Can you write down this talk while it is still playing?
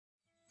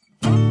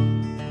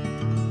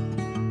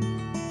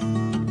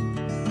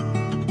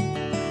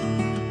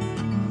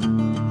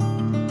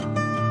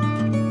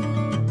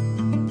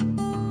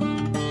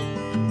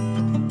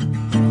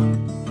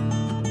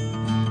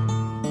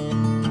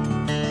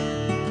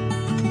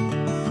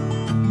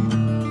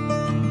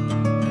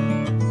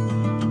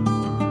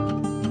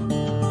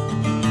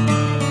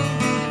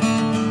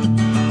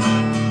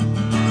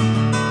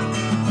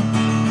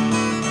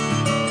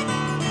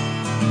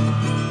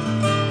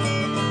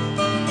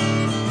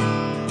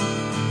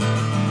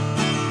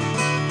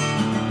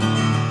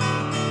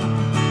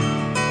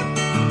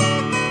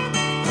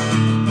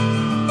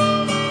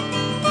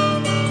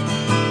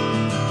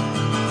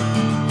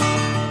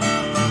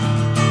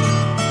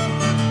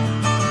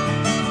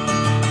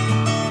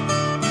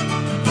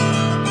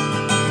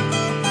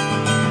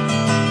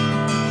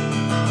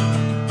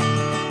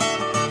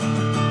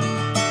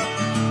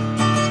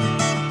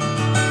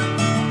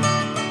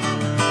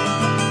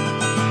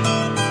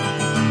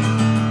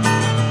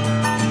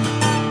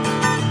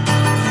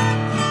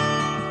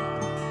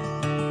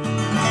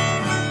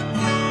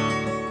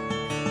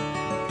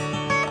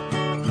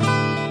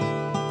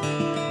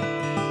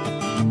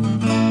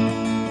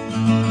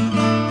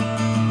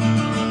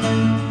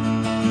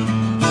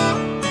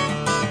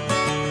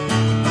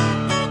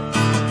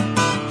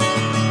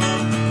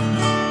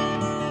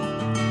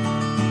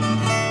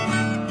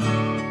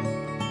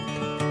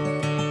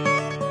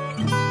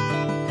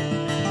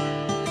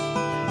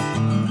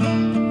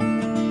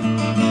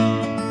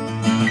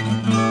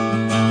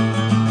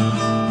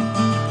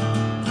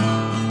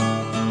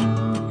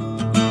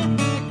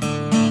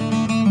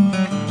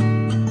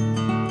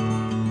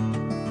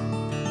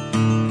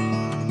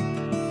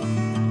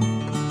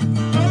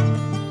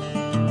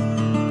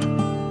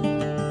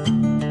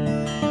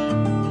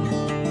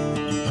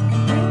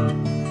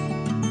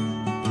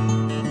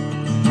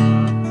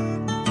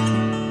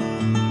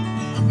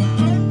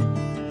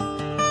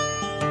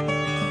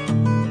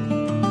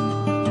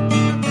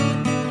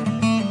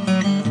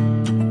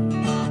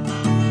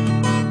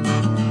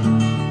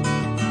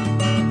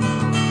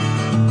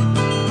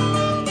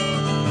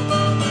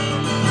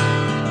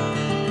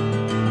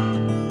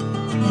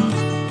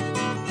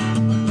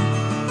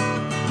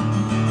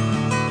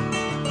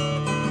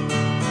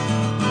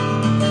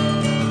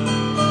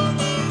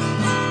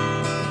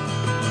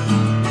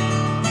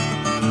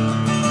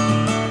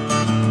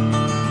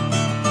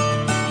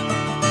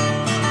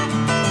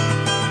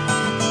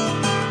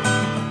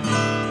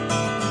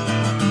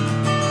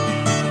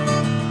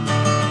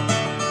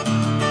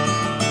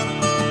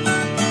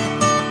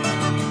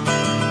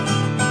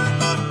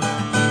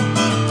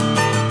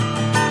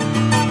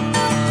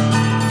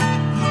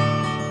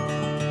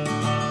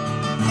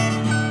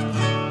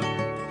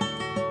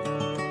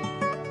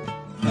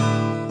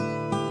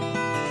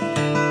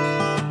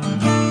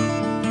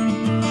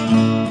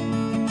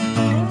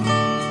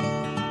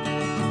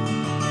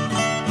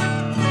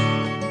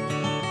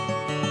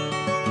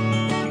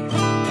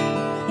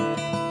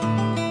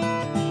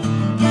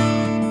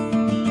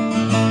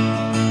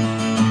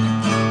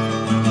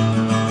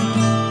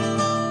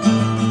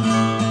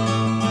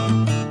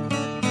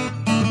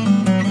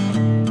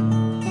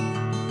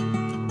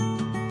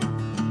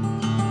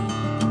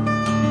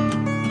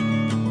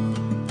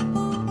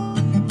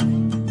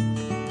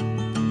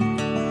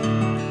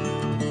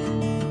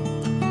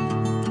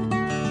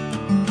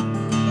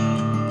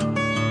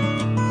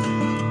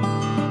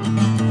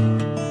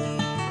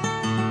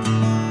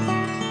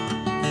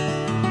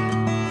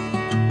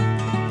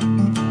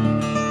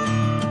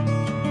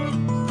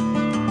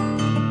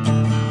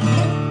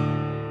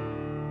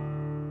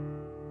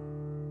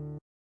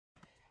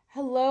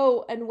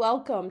Hello and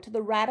welcome to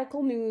the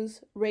Radical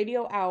News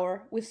Radio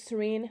Hour with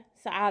Serene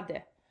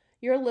Saadeh.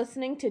 You're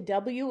listening to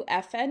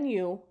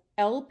WFNU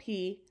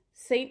LP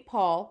St.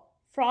 Paul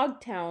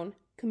Frogtown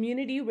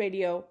Community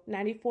Radio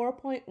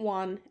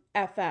 94.1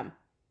 FM.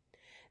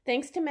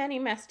 Thanks to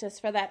Manny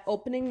Mestis for that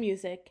opening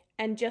music,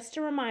 and just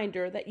a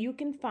reminder that you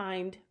can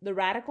find the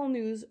Radical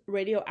News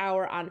Radio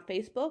Hour on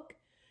Facebook.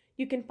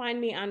 You can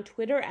find me on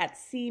Twitter at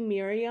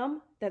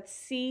CMiriam, that's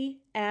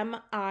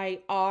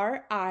CMIRIAM,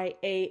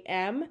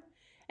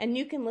 and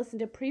you can listen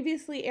to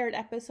previously aired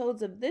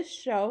episodes of this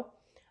show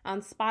on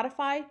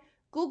Spotify,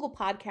 Google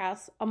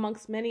Podcasts,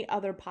 amongst many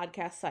other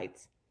podcast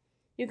sites.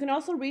 You can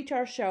also reach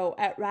our show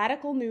at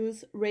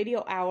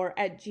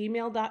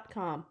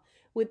radicalnewsradiohour@gmail.com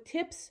with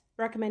tips,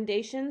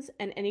 recommendations,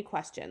 and any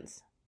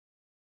questions.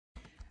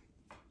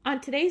 On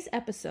today's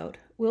episode,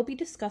 we'll be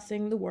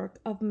discussing the work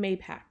of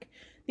MAPAC,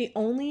 the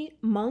only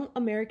Hmong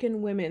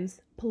American Women's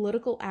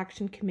Political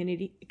Action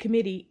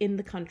Committee in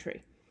the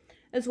country,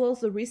 as well as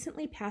the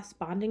recently passed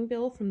bonding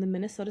bill from the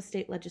Minnesota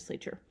State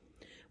Legislature.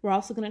 We're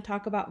also going to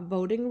talk about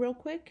voting real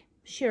quick,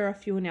 share a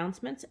few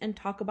announcements, and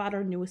talk about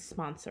our newest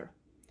sponsor.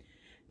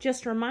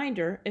 Just a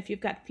reminder, if you've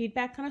got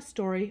feedback on a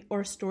story or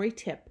a story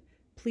tip,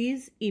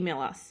 please email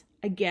us.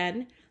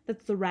 Again,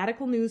 that's the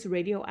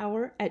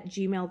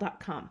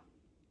radicalnewsradiohour@gmail.com.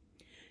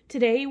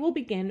 Today, we'll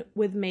begin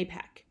with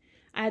MAPAC.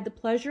 I had the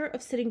pleasure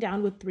of sitting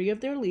down with three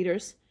of their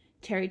leaders,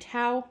 Terry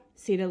Tao,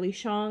 Sita Lee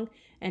Shong,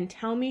 and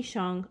Tao Mi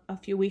Shong, a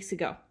few weeks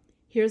ago.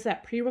 Here's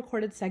that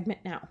pre-recorded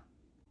segment now.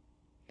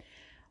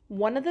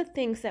 One of the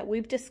things that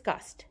we've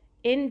discussed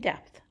in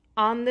depth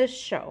on this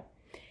show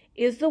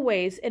is the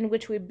ways in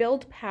which we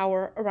build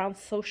power around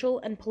social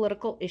and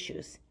political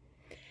issues.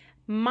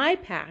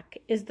 MyPAC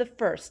is the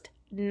first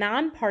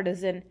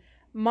nonpartisan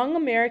Hmong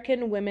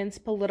American Women's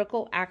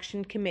Political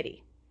Action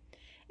Committee.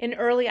 In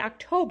early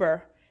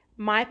October,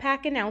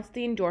 MyPAC announced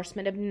the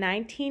endorsement of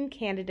 19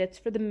 candidates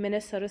for the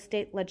Minnesota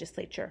State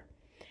Legislature.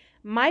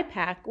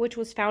 MyPAC, which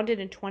was founded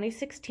in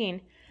 2016,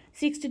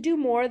 seeks to do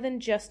more than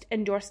just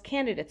endorse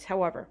candidates,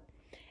 however.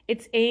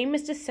 Its aim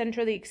is to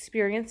center the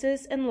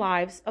experiences and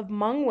lives of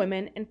Hmong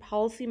women in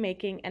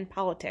policymaking and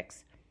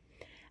politics.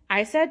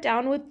 I sat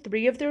down with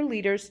three of their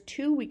leaders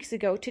 2 weeks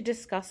ago to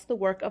discuss the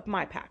work of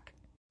MyPAC.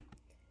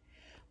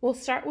 We'll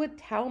start with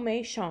Tao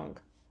Mi Shong,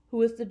 who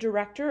is the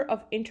Director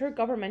of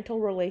Intergovernmental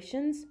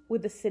Relations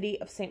with the City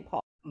of St.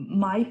 Paul.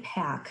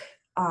 MyPAC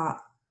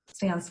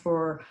stands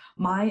for,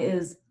 My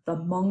is the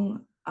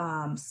Hmong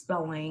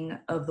spelling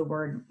of the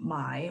word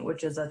my,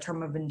 which is a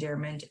term of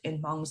endearment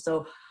in Hmong.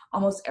 So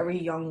almost every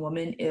young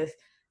woman, if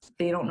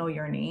they don't know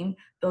your name,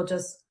 they'll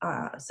just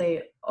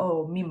say,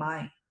 oh, me,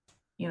 my,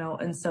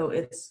 and so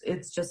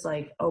it's just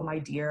like, oh, my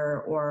dear,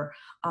 or,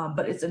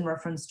 but it's in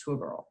reference to a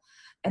girl.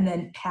 And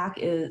then PAC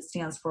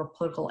stands for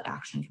Political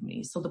Action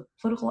Committee. So the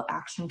Political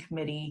Action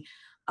Committee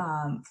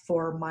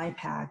for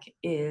MyPAC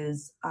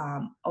is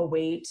a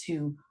way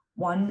to,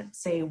 one,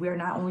 say we're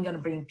not only going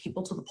to bring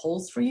people to the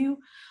polls for you,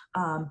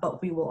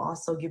 but we will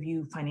also give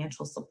you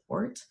financial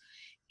support.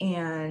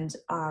 And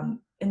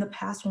in the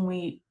past, when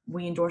we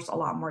endorsed a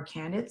lot more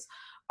candidates,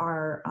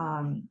 our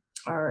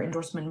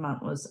endorsement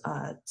amount was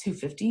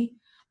 $250.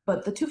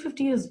 But the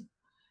 $250 is,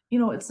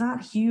 it's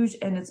not huge,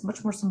 and it's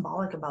much more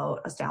symbolic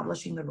about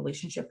establishing the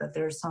relationship, that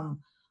there's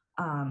some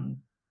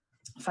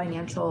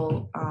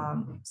financial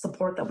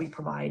support that we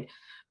provide.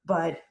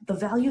 But the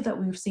value that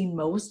we've seen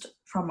most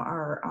from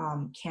our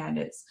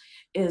candidates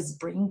is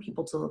bringing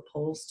people to the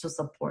polls to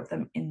support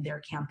them in their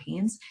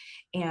campaigns.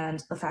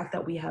 And the fact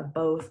that we have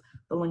both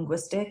the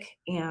linguistic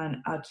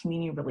and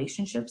community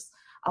relationships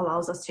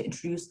allows us to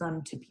introduce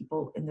them to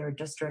people in their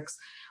districts,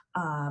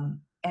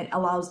 and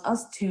allows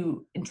us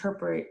to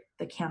interpret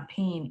the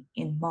campaign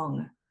in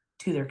Hmong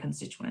to their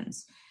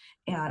constituents.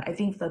 And I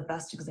think the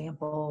best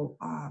example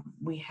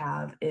we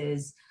have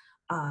is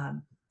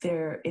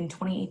there in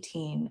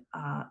 2018,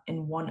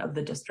 in one of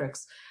the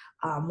districts,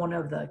 one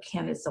of the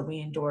candidates that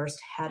we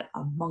endorsed had a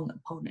Hmong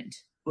opponent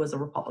who was a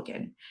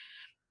Republican.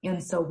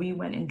 And so we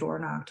went and door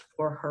knocked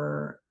for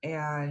her,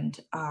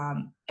 and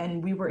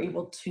we were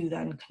able to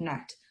then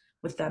connect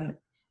with them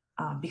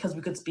because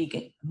we could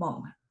speak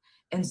Hmong.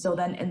 And so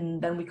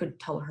then we could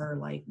tell her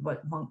like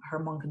what her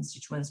Hmong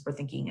constituents were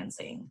thinking and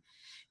saying.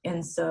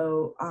 And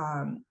so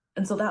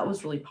that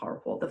was really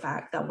powerful. The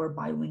fact that we're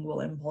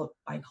bilingual and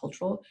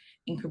bicultural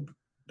and could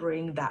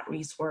bring that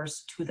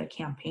resource to the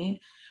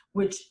campaign,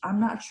 which I'm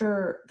not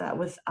sure that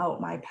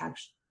without MyPAC,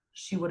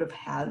 she would have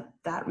had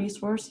that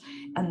resource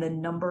and the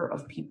number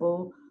of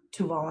people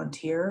to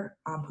volunteer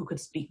who could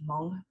speak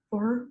Hmong for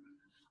her.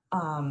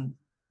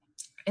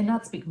 And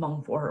not speak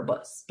Hmong for her,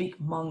 but speak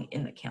Hmong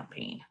in the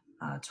campaign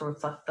to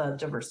reflect the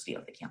diversity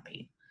of the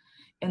campaign.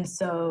 And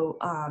so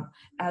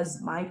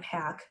as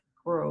MyPAC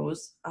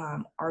grows,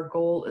 our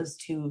goal is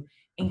to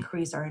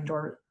increase our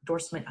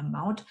endorsement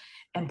amount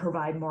and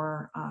provide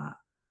more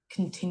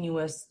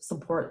continuous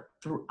support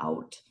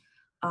throughout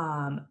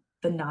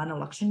the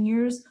non-election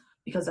years,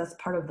 because that's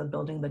part of the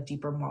building the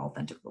deeper, more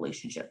authentic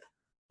relationship.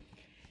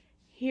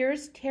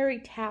 Here's Terry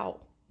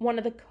Tao, one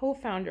of the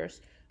co-founders,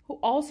 who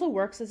also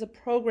works as a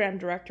program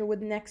director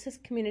with Nexus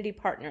Community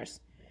Partners.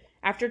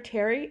 After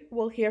Terry,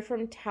 we'll hear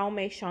from Tao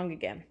Mei Shang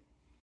again.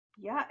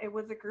 Yeah, it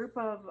was a group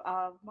of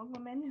Hmong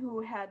women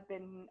who had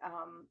been,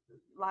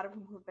 a lot of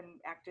whom have been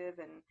active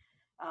in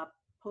uh,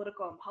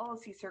 political and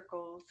policy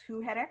circles,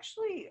 who had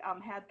actually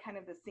had kind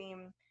of the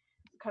same,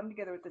 come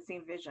together with the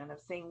same vision of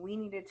saying we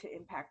needed to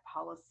impact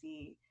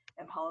policy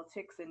and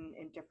politics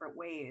in different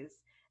ways.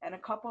 And a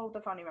couple of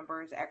the founding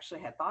members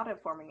actually had thought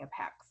of forming a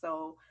PAC.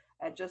 So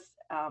just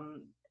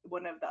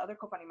one of the other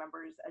co-founding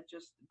members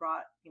just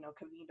brought,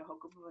 convened a whole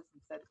group of us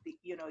and said,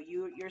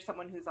 you're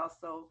someone who's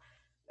also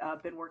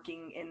been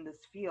working in this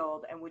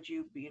field, and would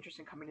you be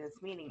interested in coming to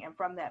this meeting? And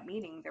from that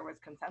meeting, there was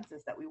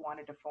consensus that we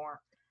wanted to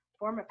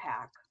form a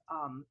PAC,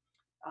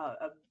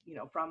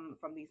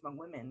 from these Hmong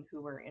women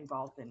who were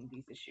involved in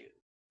these issues.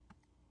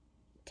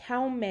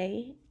 Tao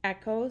Mei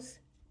echoes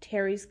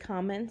Terry's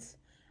comments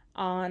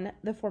on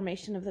the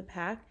formation of the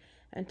PAC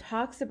and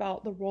talks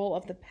about the role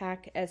of the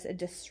PAC as a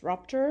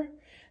disruptor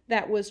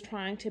that was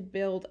trying to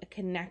build a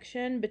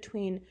connection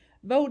between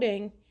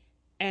voting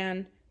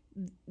and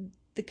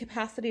the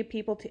capacity of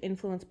people to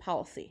influence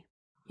policy.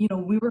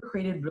 We were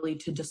created really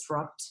to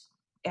disrupt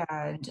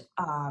and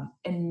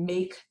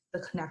make the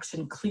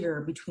connection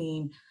clear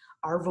between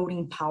our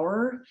voting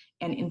power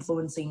and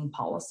influencing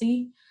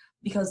policy,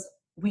 because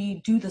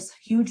we do this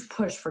huge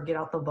push for get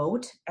out the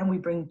vote, and we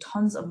bring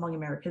tons of Hmong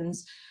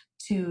Americans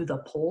to the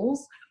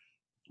polls.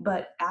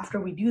 But after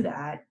we do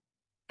that,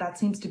 that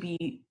seems to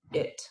be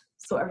it.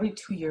 So every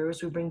 2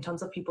 years, we bring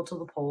tons of people to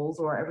the polls,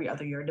 or every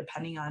other year,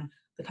 depending on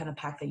the kind of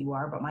PAC that you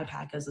are. But my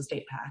PAC is a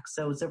state PAC,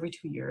 so it's every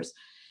 2 years.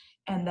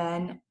 And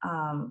then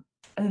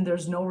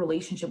there's no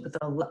relationship with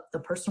the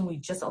person we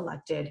just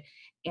elected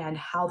and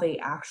how they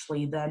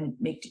actually then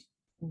make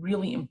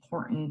really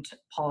important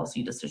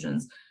policy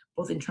decisions,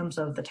 both in terms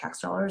of the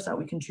tax dollars that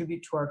we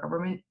contribute to our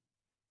government,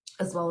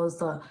 as well as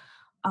the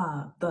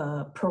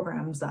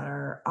programs that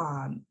are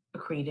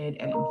created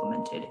and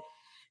implemented.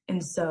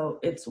 And so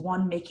it's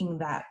one, making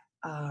that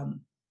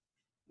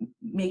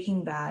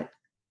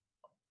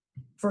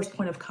first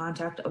point of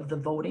contact of the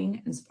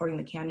voting and supporting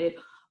the candidate,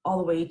 all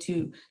the way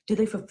to, do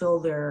they fulfill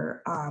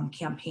their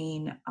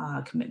campaign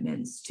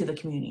commitments to the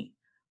community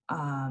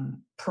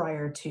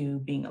prior to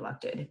being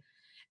elected.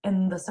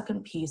 And the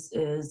second piece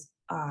is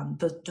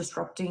the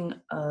disrupting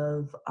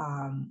of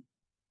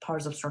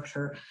powers of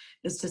structure,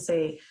 is to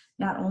say,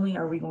 not only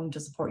are we going to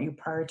support you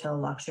prior to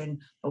election,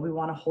 but we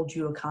want to hold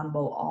you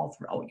accountable all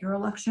throughout your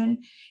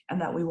election, and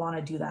that we want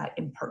to do that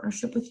in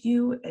partnership with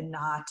you and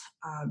not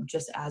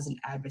just as an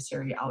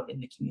adversary out in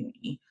the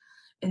community.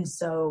 And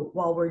so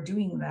while we're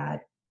doing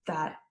that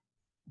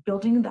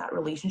building that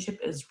relationship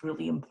is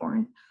really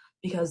important,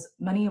 because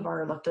many of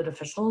our elected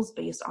officials,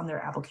 based on their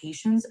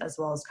applications as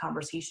well as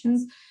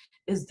conversations,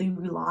 is they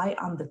rely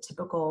on the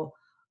typical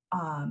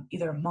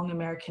either Hmong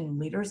American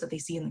leaders that they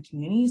see in the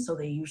community. So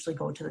they usually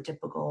go to the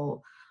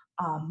typical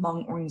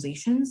Hmong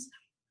organizations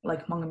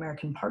like Hmong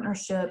American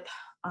Partnership.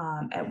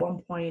 At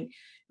one point,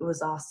 it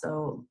was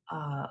also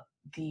now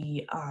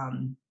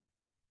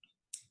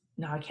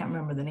I can't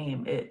remember the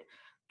name.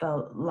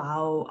 The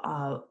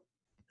Lao,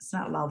 it's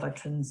not Lao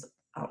Veterans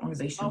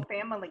Organization.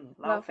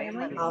 Lao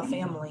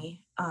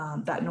Family,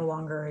 that no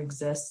longer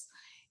exists.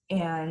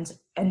 And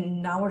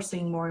now we're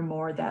seeing more and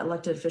more that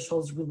elected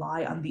officials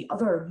rely on the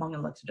other Hmong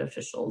elected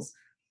officials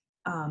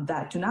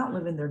that do not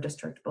live in their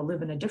district, but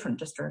live in a different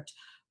district,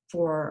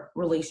 for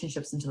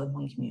relationships into the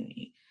Hmong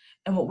community.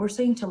 And what we're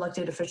saying to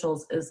elected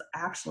officials is,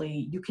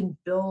 actually, you can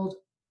build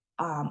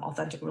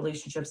authentic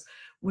relationships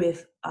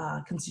with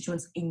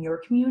constituents in your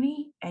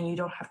community, and you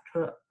don't have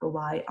to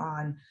rely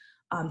on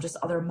just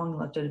other Hmong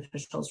elected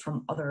officials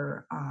from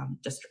other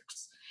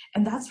districts.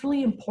 And that's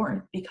really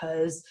important,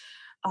 because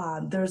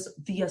there's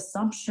the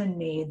assumption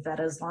made that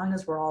as long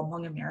as we're all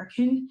Hmong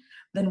American,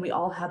 then we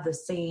all have the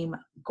same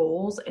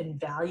goals and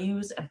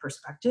values and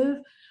perspective,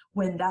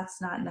 when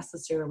that's not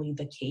necessarily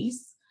the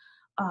case.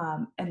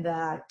 And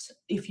that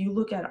if you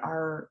look at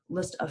our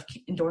list of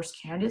endorsed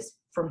candidates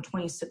from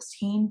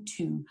 2016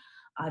 to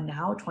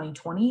now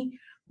 2020,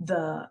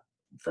 the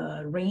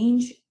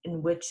range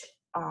in which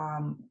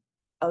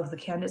of the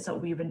candidates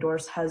that we've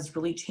endorsed has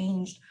really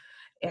changed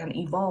and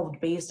evolved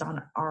based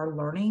on our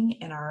learning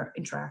and our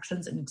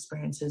interactions and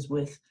experiences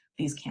with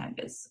these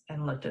candidates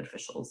and elected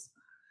officials.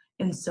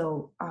 And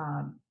so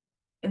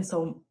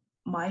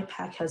my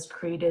PAC has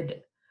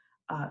created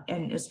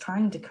and is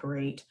trying to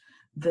create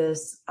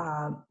this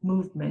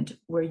movement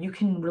where you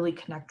can really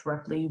connect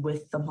directly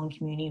with the Hmong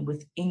community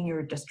within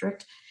your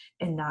district,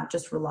 and not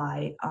just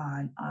rely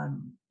on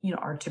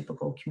our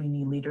typical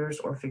community leaders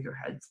or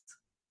figureheads.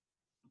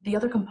 The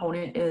other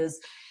component is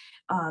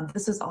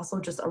this is also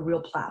just a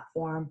real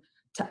platform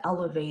to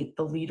elevate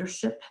the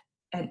leadership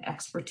and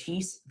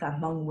expertise that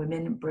Hmong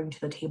women bring to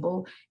the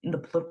table in the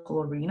political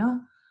arena,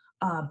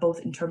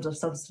 both in terms of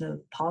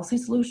substantive policy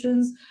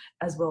solutions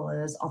as well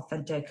as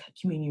authentic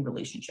community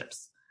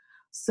relationships.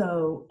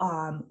 So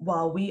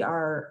while we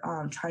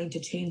are trying to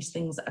change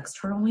things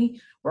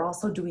externally, we're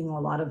also doing a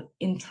lot of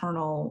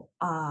internal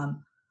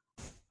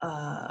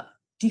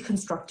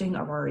deconstructing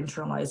of our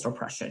internalized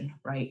oppression,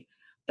 right?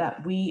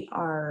 That we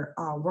are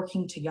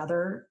working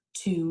together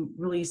to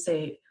really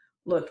say,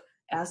 look,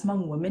 as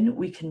Hmong women,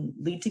 we can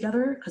lead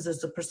together, because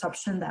there's a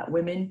perception that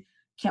women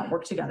can't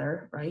work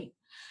together, right?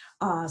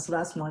 So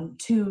that's one.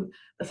 Two,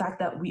 the fact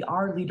that we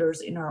are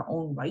leaders in our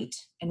own right,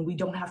 and we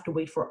don't have to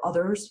wait for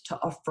others to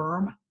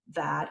affirm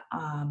that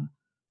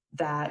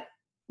that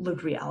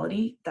lived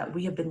reality, that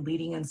we have been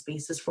leading in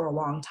spaces for a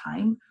long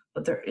time,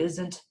 but there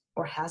isn't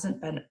or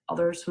hasn't been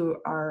others who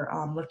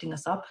are lifting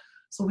us up.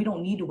 So we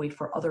don't need to wait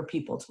for other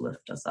people to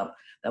lift us up,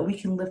 that we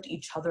can lift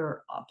each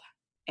other up.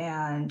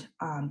 And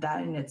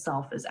that in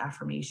itself is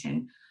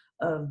affirmation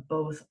of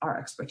both our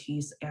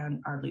expertise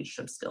and our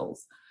leadership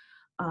skills.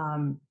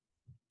 And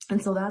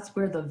so that's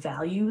where the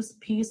values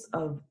piece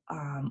of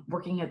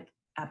working at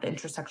the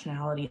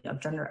intersectionality of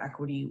gender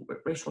equity,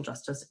 racial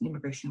justice, and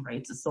immigration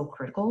rights is so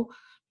critical,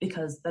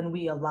 because then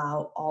we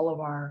allow all of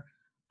our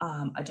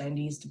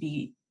identities to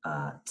be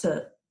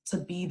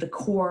the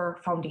core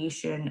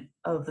foundation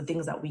of the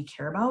things that we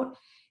care about.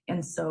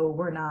 And so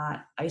we're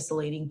not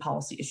isolating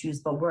policy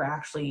issues, but we're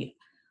actually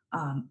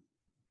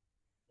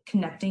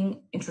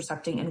connecting,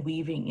 intersecting, and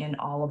weaving in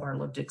all of our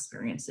lived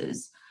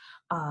experiences.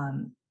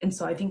 And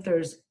so I think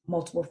there's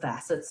multiple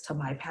facets to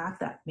MyPAC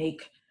that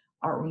make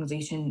our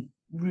organization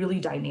really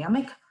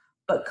dynamic,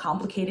 but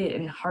complicated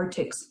and hard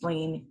to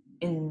explain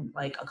in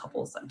like a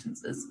couple of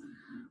sentences.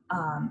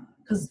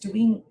 Because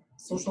doing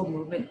social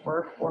movement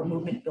work or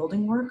movement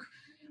building work,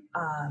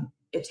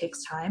 it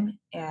takes time,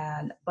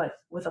 but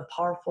with a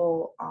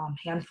powerful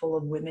handful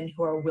of women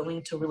who are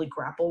willing to really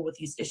grapple with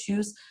these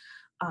issues,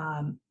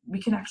 we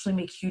can actually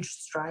make huge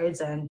strides.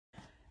 And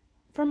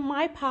For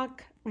MyPAC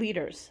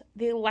leaders,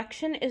 the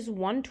election is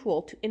one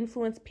tool to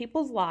influence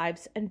people's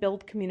lives and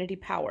build community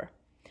power.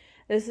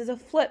 This is a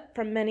flip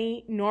from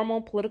many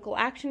normal political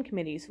action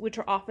committees, which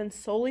are often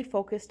solely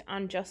focused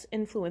on just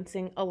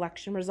influencing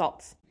election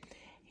results.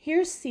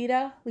 Here's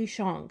Sita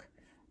Lishong.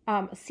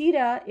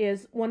 Sita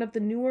is one of the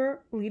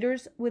newer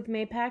leaders with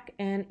MyPAC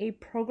and a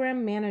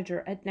program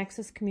manager at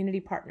Nexus Community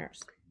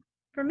Partners.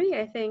 For me,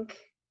 I think,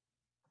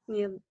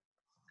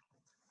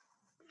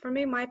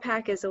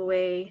 MyPAC is a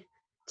way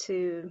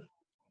to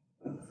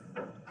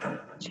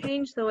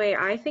change the way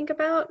I think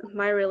about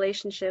my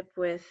relationship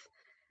with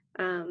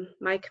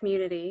my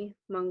community,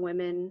 Hmong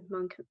women,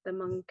 the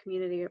Hmong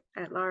community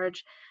at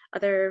large,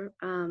 other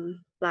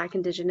Black,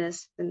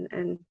 Indigenous,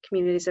 and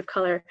communities of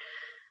color.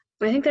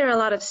 I think there are a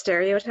lot of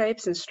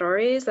stereotypes and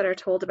stories that are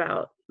told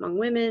about Hmong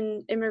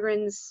women,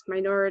 immigrants,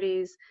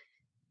 minorities,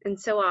 and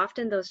so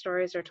often those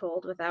stories are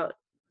told without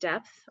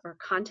depth or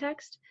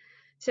context.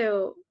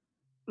 So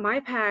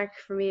MyPAC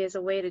for me is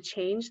a way to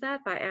change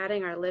that by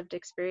adding our lived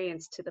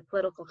experience to the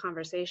political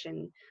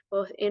conversation,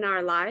 both in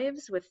our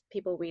lives with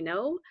people we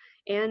know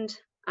and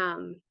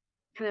kind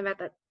of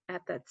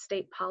at that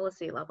state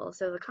policy level.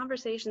 So the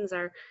conversations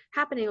are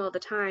happening all the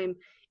time,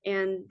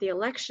 and the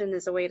election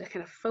is a way to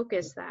kind of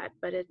focus that,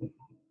 but it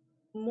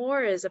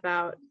more is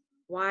about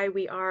why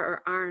we are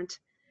or aren't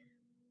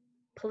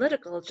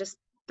political just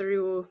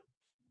through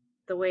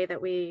the way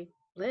that we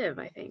live,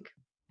 I think.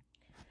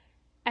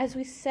 As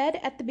we said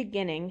at the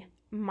beginning,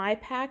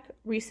 MyPAC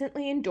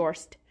recently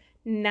endorsed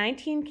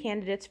 19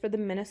 candidates for the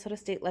Minnesota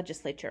State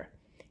Legislature.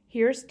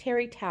 Here's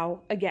Terry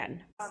Tao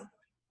again.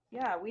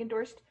 We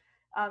endorsed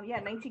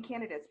 19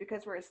 candidates.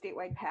 Because we're a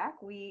statewide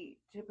PAC, we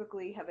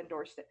typically have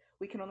endorsed it.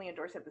 We can only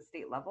endorse at the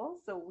state level.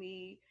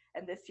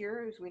 And this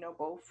year, as we know,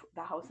 both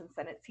the House and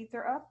Senate seats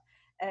are up,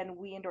 and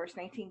we endorsed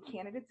 19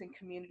 candidates in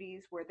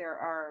communities where there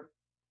are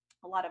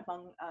a lot of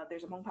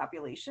there's a Hmong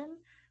population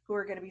who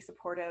are going to be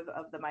supportive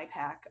of the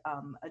MyPAC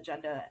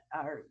agenda,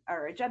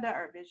 our agenda,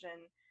 our vision,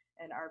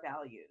 and our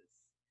values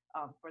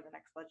for the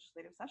next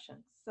legislative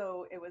session.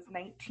 So it was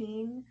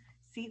 19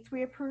 seats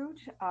we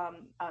approved,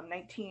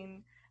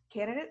 19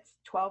 candidates,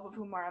 12 of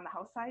whom are on the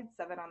House side,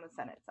 7 on the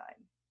Senate side.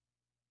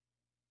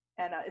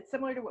 And it's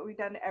similar to what we've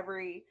done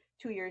every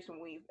 2 years when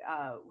we've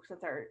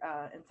since our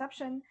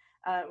inception.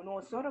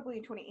 Most notably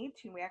in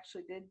 2018, we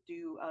actually did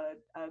do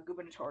a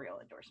gubernatorial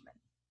endorsement.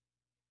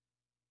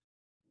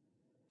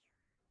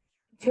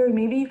 Terry,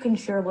 maybe you can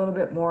share a little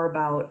bit more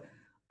about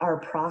our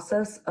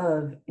process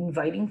of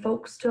inviting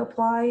folks to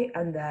apply,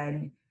 and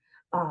then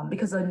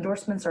because the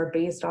endorsements are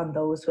based on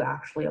those who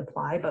actually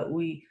apply, but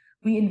we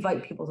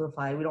invite people to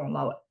apply. We don't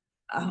allow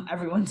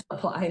everyone to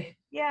apply.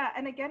 Yeah,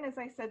 and again, as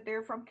I said,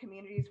 they're from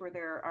communities where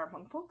there are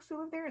Hmong folks who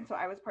live there, and so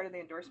I was part of the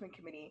endorsement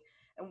committee,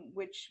 in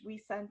which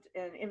we sent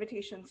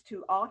invitations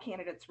to all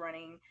candidates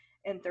running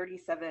in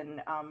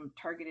 37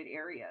 targeted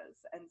areas,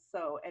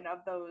 and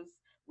of those,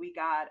 we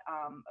got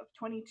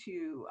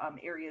 22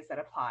 areas that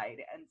applied,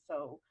 and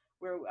so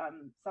we're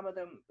some of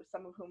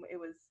whom it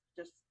was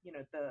just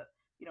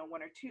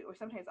one or two, or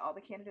sometimes all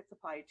the candidates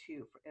applied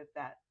to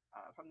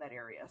from that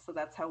area. So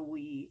that's how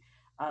we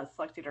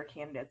selected our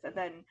candidates, and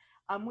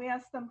then we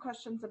asked them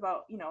questions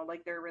about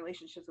like their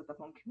relationships with the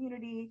Hmong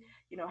community,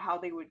 how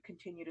they would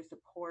continue to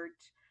support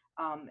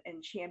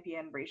and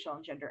champion racial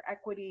and gender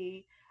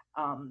equity.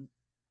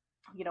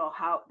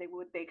 how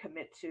they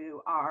commit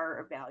to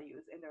our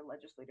values and their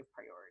legislative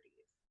priorities.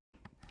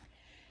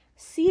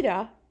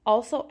 CETA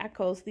also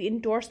echoes the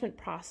endorsement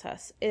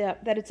process,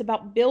 that it's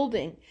about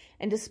building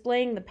and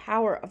displaying the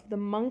power of the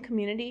Hmong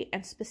community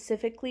and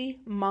specifically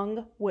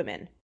Hmong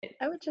women.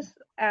 I would just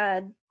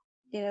add,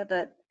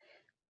 that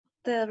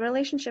the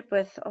relationship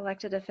with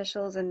elected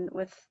officials and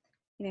with,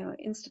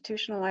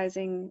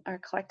 institutionalizing our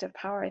collective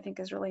power, I think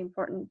is really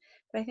important.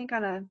 But I think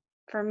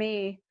for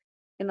me,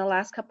 in the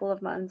last couple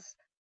of months,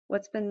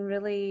 what's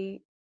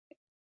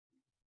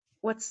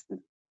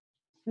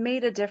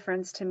made a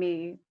difference to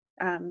me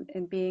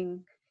in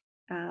being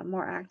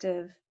more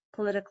active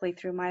politically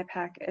through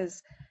MyPAC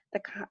is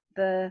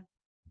the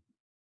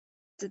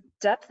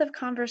depth of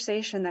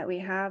conversation that we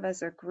have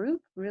as a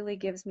group really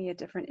gives me a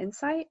different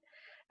insight,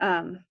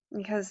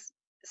 because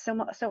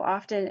so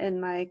often in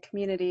my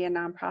community and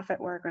nonprofit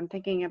work, I'm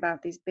thinking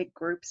about these big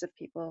groups of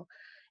people,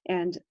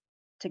 and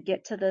to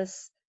get to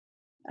this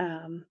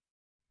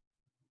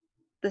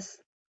this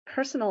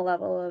personal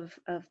level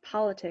of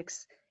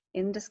politics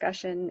in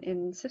discussion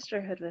in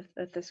sisterhood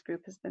with this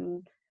group has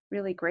been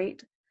really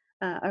great,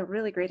 a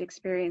really great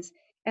experience.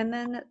 And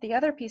then the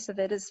other piece of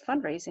it is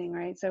fundraising,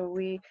 right? So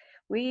we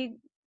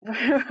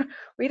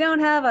we don't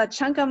have a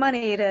chunk of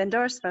money to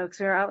endorse folks.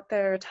 We're out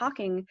there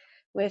talking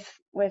with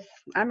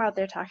I'm out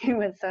there talking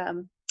with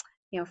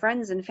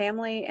friends and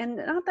family, and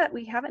not that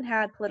we haven't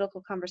had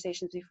political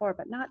conversations before,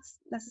 but not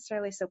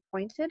necessarily so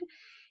pointed,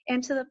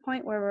 and to the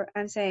point where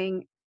I'm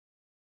saying,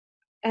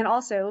 and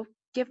also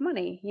give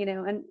money,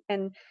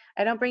 and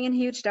I don't bring in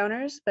huge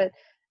donors, but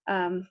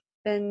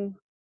been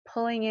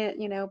pulling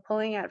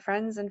at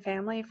friends and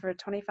family for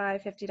 $25,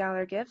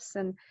 $50 gifts,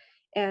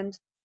 and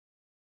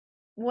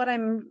what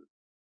I'm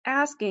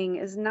asking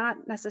is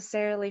not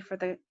necessarily for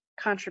the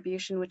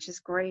contribution, which is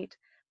great,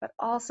 but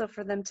also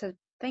for them to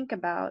think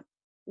about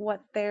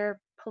what their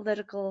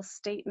political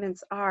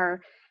statements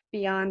are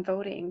beyond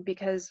voting,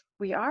 because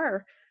we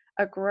are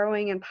a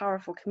growing and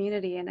powerful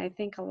community, and I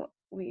think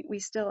we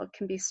still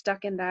can be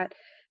stuck in that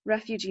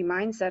refugee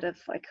mindset of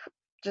like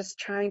just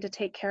trying to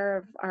take care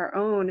of our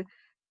own,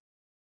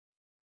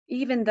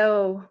 even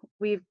though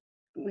we've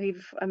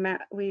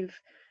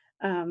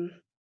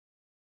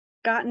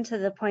gotten to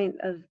the point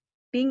of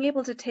being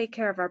able to take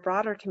care of our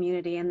broader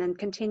community and then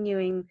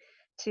continuing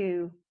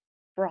to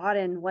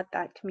broaden what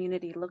that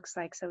community looks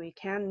like so we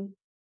can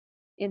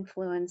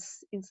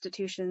influence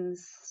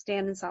institutions,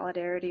 stand in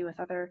solidarity with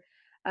other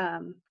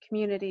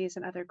communities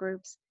and other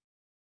groups.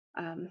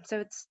 So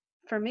it's,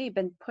 for me,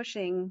 been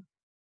pushing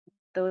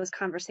those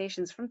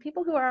conversations from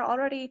people who are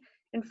already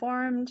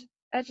informed,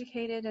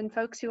 educated, and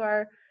folks who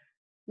are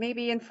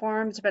maybe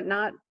informed but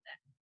not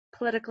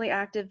politically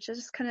active,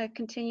 just kind of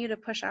continue to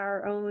push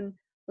our own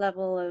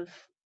level of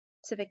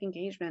civic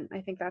engagement.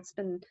 I think that's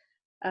been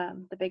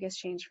the biggest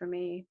change for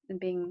me in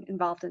being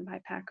involved in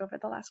MyPAC over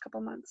the last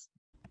couple months.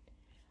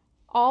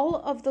 All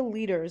of the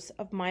leaders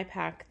of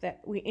MyPAC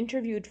that we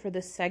interviewed for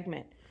this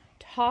segment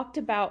talked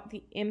about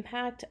the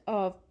impact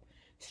of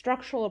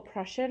structural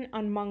oppression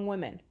on Hmong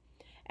women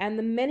and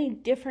the many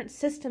different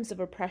systems of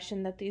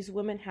oppression that these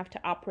women have to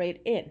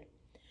operate in.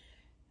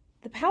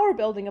 The power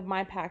building of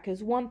MyPAC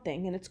is one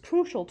thing, and it's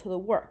crucial to the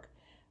work.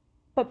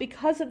 But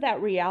because of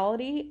that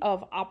reality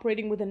of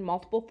operating within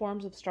multiple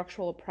forms of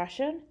structural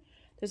oppression,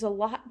 there's a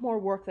lot more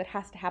work that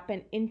has to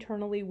happen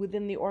internally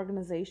within the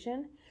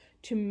organization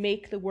to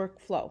make the work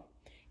flow.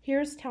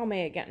 Here's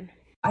Talmay again.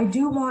 I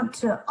do want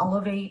to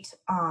elevate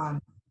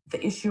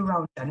the issue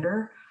around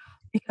gender,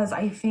 because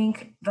I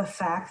think the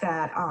fact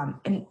that,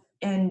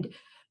 and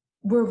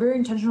we're very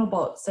intentional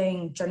about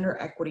saying gender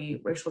equity,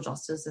 racial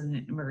justice,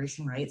 and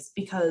immigration rights,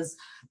 because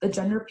the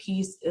gender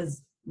piece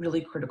is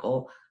really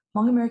critical.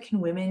 Hmong American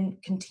women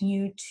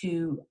continue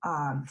to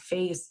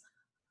face,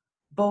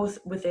 both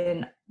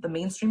within the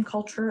mainstream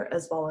culture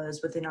as well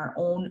as within our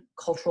own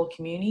cultural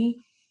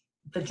community,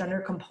 the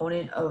gender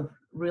component of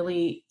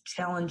really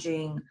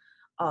challenging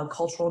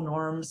cultural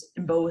norms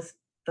in both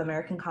the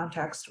American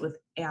context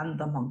and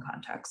the Hmong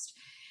context.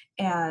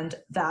 And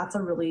that's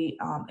a really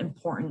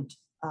important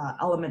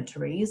element to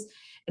raise.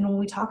 And when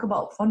we talk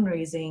about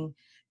fundraising,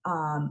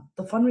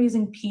 the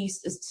fundraising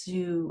piece is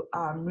to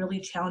really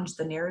challenge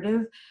the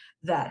narrative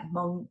that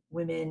Hmong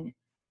women,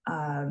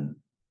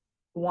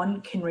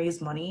 one, can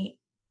raise money,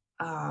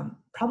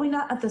 probably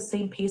not at the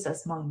same pace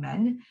as Hmong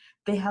men.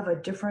 They have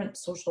a different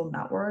social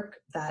network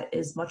that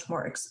is much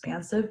more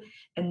expansive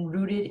and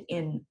rooted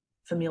in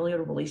familial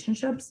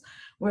relationships,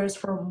 whereas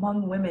for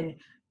Hmong women,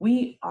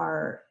 we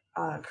are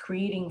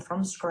creating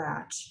from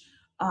scratch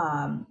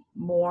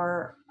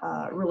more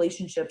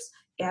relationships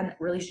and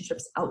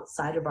relationships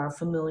outside of our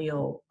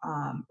familial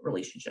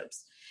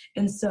relationships.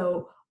 And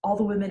so all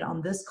the women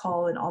on this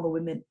call and all the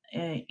women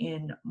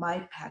in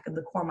MyPAC and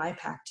the core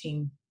MyPAC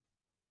team,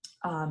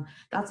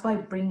 that's why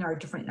bringing our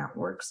different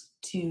networks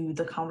to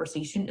the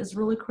conversation is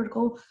really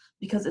critical,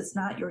 because it's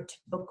not your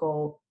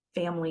typical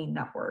family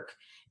network.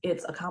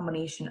 It's a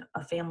combination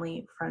of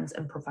family, friends,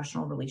 and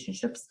professional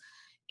relationships.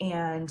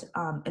 And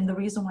the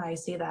reason why I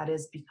say that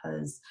is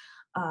because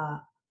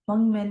Hmong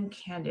Hmong men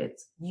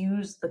candidates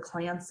use the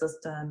clan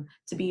system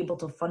to be able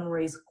to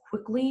fundraise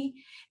quickly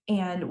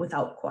and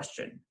without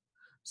question.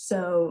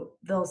 So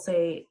they'll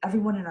say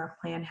everyone in our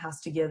clan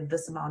has to give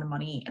this amount of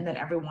money, and then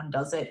everyone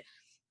does it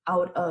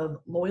out of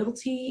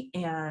loyalty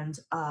and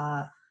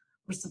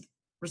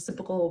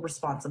reciprocal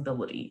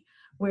responsibility.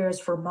 Whereas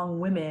for Hmong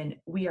women,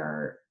 we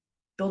are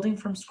building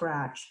from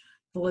scratch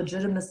the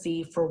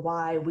legitimacy for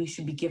why we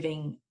should be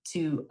giving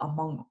to a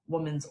Hmong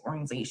women's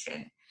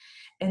organization.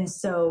 And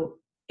so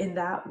in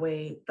that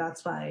way,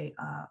 that's why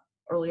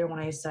earlier when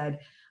I said,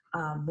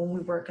 when we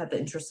work at the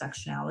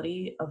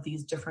intersectionality of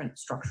these different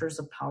structures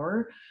of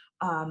power,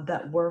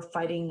 that we're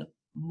fighting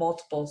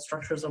multiple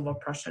structures of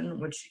oppression,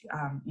 which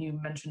you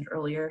mentioned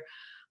earlier.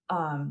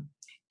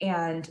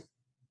 And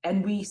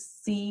we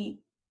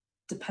see,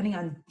 depending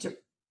on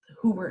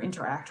who we're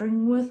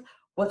interacting with,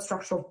 what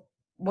structure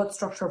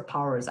of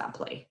power is at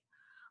play.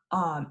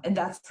 And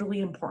that's really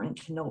important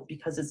to note,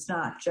 because it's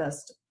not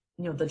just,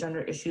 the gender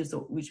issues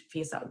that we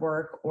face at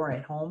work or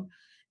at home.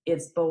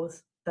 It's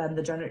both then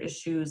the gender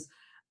issues.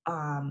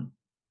 Not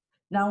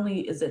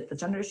only is it the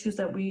gender issues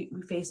that we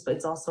face, but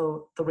it's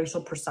also the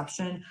racial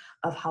perception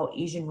of how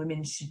Asian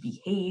women should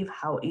behave,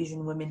 how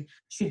Asian women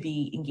should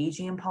be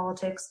engaging in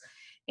politics.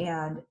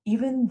 And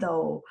even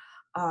though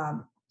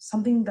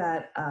something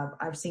that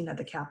I've seen at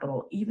the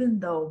Capitol, even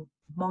though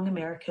Hmong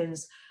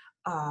Americans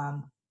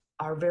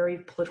are very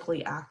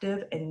politically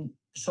active and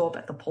show up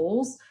at the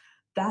polls,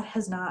 that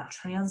has not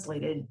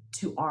translated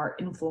to our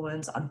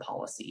influence on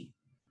policy.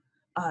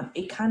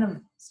 It kind of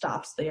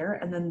stops there,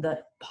 and then the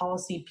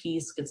policy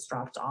piece gets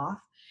dropped off.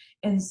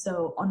 And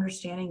so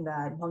understanding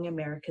that Hmong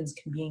Americans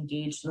can be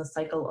engaged in the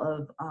cycle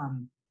of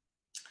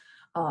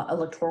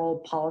electoral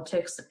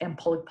politics and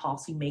public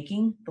policy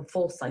making, the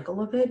full cycle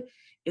of it,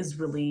 is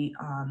really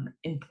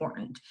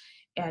important.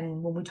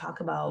 And when we talk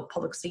about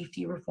public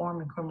safety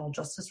reform and criminal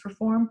justice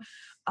reform,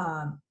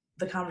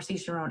 the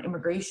conversation around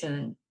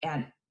immigration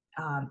and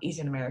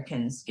Asian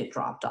Americans get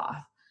dropped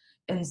off.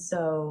 And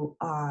so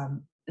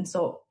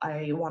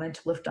I wanted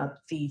to lift up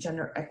the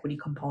gender equity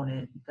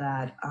component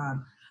that,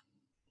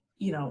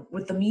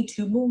 with the Me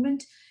Too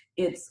movement,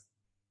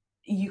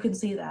 you can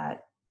see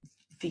that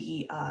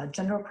the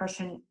gender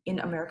oppression in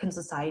American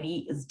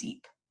society is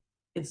deep.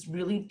 It's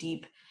really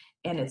deep,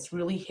 and it's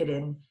really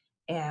hidden.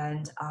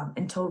 And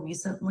until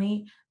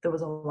recently, there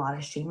was a lot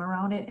of shame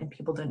around it, and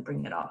people didn't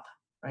bring it up,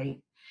 right?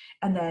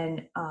 And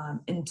then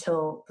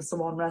until the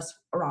civil unrest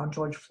around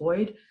George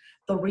Floyd,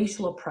 the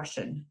racial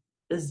oppression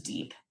is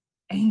deep,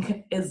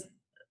 and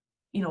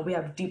we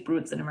have deep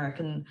roots in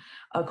American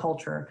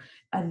culture.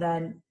 And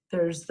then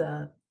there's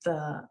the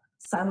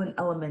silent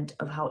element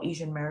of how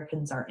Asian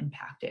Americans are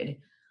impacted.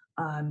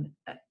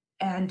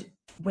 And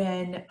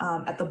when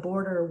at the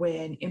border,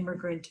 when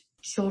immigrant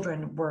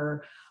children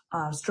were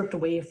stripped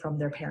away from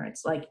their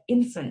parents, like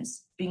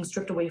infants being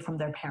stripped away from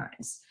their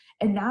parents,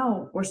 and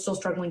now we're still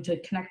struggling to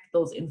connect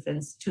those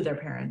infants to their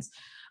parents,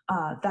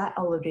 that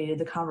elevated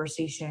the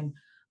conversation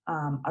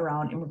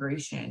around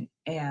immigration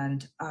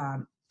and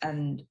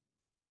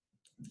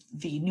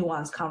the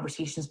nuanced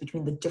conversations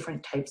between the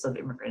different types of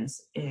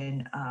immigrants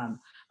in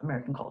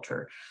American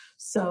culture.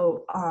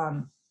 So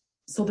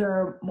there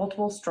are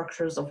multiple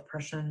structures of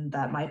oppression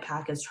that my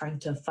PAC is trying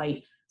to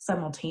fight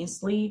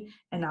simultaneously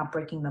and not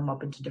breaking them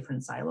up into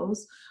different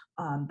silos.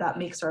 That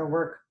makes our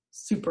work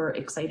super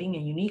exciting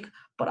and unique,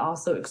 but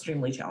also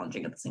extremely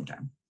challenging at the same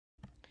time.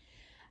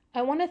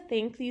 I want to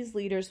thank these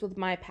leaders with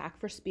my PAC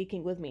for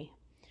speaking with me.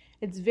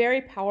 It's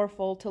very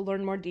powerful to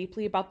learn more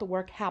deeply about the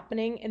work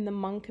happening in the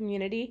Hmong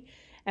community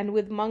and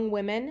with Hmong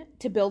women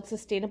to build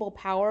sustainable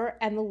power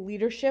and the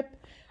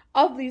leadership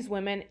of these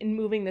women in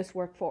moving this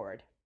work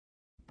forward.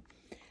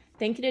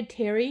 Thank you to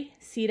Terry,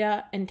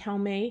 Sita, and Tao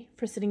Mei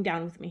for sitting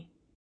down with me.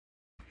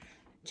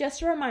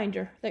 Just a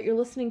reminder that you're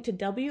listening to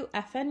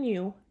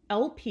WFNU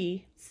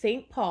LP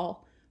St.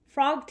 Paul,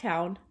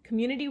 Frogtown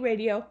Community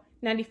Radio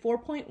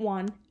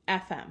 94.1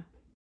 FM.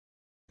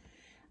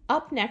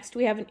 Up next,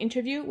 we have an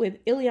interview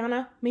with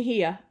Ileana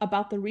Mejia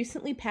about the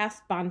recently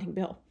passed bonding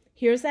bill.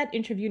 Here's that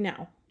interview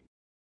now.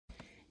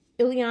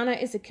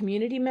 Ileana is a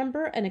community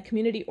member and a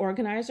community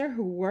organizer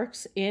who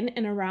works in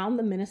and around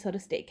the Minnesota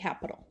State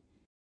Capitol.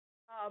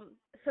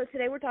 So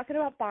today we're talking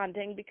about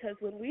bonding because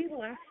when we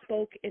last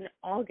spoke in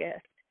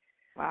August,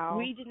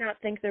 we did not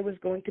think there was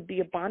going to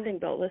be a bonding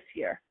bill this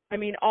year. I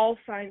mean, all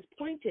signs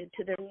pointed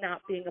to there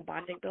not being a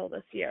bonding bill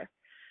this year.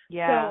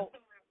 Yeah. So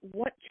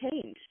what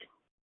changed?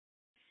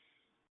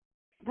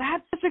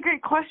 That's such a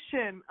great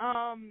question.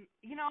 I'm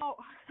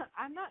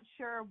not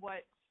sure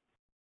what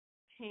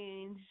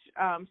changed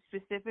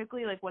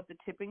specifically, like what the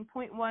tipping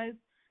point was.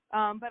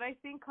 But I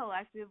think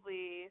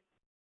collectively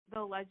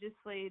the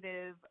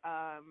legislative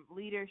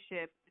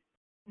leadership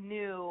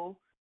knew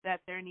that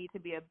there needed to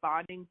be a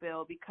bonding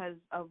bill because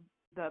of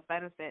the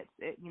benefits.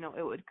 It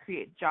would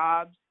create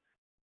jobs,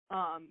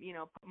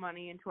 put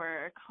money into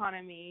our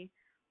economy,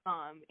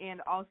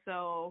 and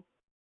also,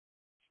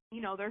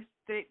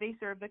 they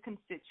serve the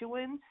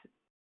constituents,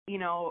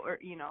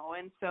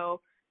 and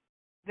so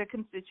the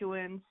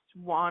constituents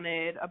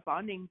wanted a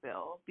bonding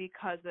bill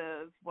because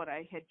of what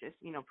I had just,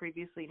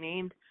 previously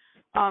named.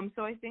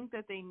 So I think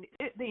that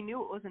they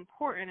knew it was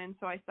important, and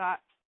so I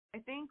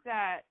think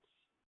that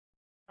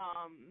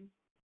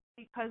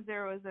because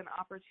there was an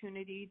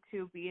opportunity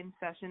to be in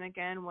session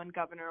again when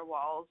Governor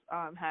Walz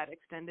had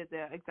extended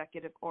the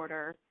executive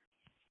order,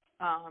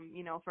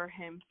 for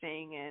him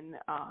staying in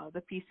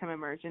the peacetime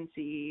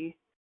emergency,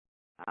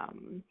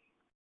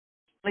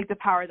 like the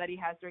power that he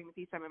has during the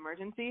peacetime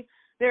emergency,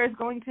 there is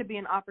going to be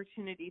an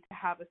opportunity to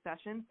have a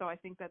session. So I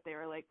think that they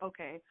were like,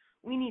 okay,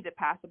 we need to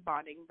pass a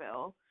bonding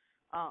bill,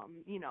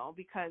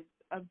 because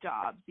of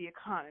jobs, the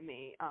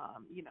economy,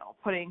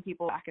 putting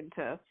people back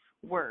into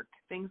work,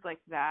 things like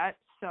that.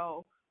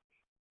 So,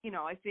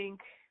 I think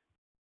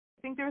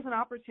there was an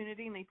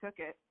opportunity and they took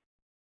it.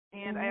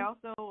 And I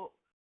also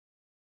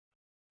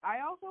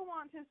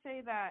want to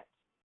say that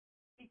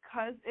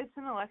because it's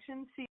an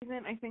election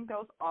season, I think that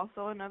was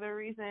also another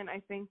reason. I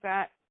think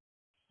that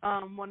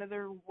one of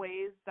the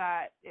ways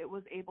that it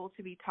was able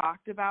to be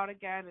talked about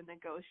again and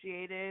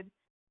negotiated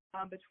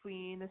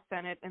between the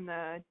Senate and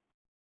the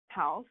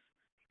House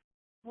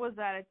was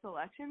that it's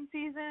election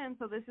season, and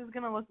so this is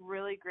going to look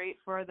really great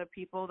for the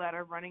people that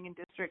are running in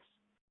districts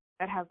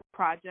that have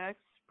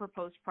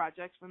proposed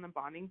projects from the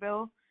bonding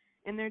bill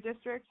in their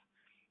districts.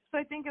 So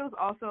I think it was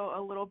also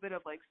a little bit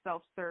of like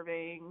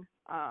self-serving,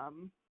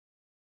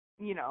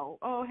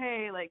 oh,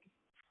 hey, like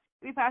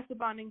we passed the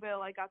bonding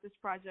bill, I got this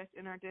project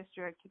in our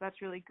district,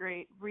 that's really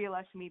great,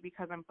 re-elect me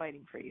because I'm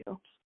fighting for you.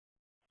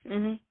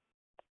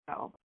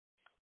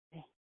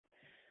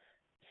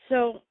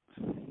 So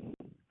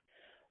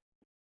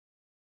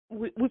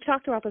we've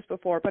talked about this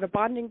before, but a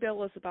bonding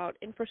bill is about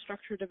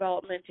infrastructure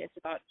development. It's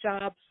about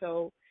jobs.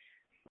 So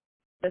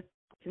the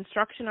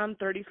construction on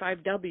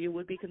 35W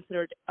would be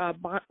considered,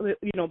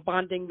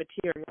 bonding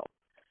material.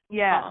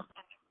 Yeah.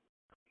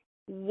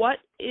 What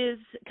is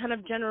kind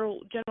of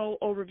general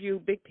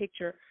overview, big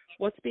picture?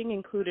 What's being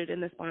included in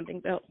this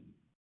bonding bill?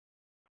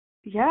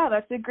 Yeah,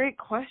 that's a great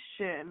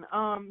question.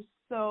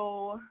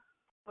 So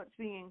what's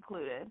being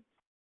included?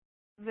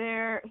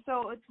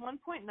 So it's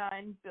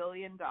 $1.9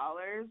 billion,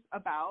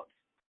 about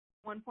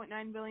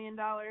 $1.9 billion.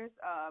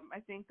 I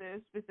think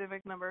the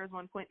specific number is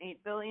 $1.8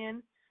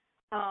 billion.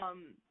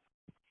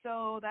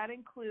 So that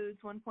includes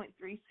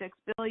 $1.36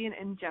 billion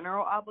in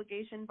general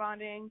obligation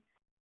bonding,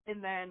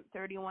 and then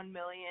 $31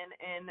 million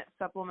in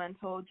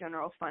supplemental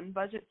general fund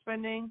budget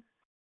spending.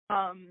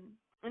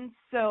 And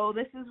so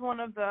this is one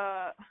of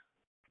the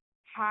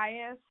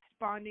highest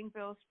bonding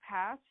bills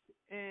passed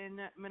in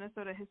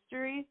Minnesota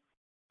history.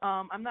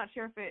 I'm not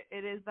sure if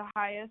it is the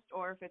highest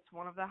or if it's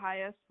one of the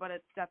highest, but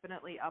it's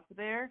definitely up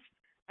there.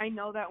 I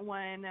know that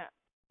when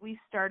we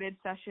started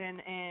session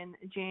in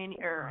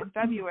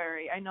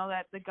February, I know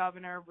that the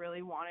governor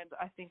really wanted,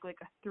 I think,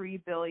 like a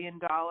 $3 billion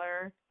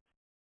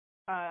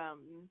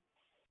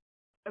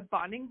a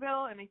bonding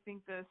bill, and I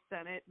think the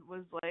Senate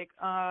was like,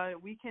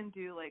 we can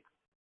do like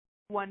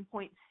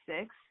 1.6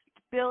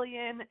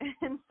 billion,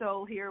 and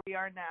so here we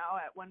are now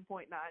at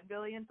 1.9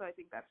 billion. So I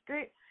think that's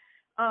great.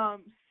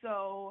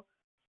 So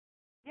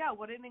yeah,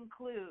 what it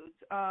includes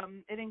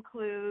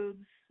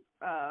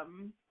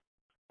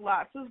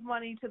lots of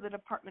money to the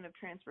Department of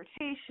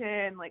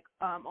Transportation, like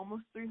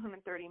almost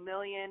 $330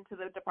 million to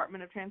the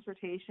Department of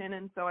Transportation,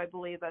 and so I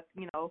believe that's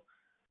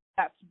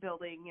that's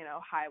building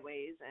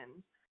highways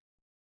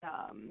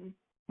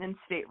and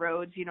state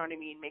roads, you know what I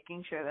mean,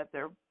 making sure that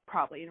they're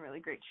probably in really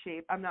great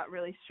shape. I'm not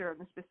really sure of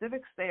the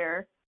specifics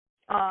there.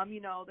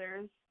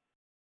 There's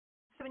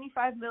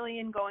 $75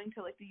 million going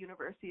to like the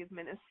University of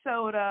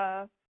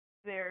Minnesota.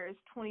 There's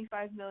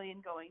 $25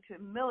 million going to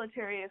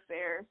military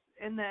affairs,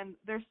 and then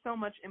there's so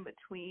much in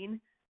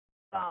between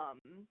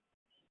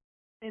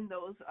in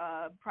those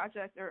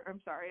projects,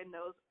 in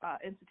those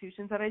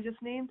institutions that I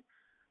just named.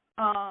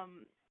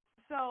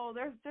 So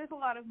there's a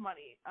lot of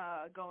money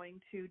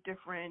going to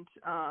different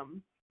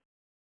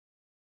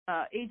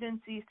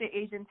agencies, state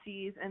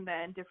agencies, and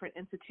then different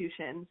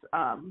institutions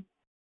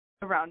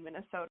around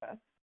Minnesota.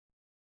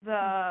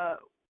 The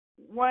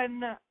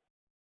one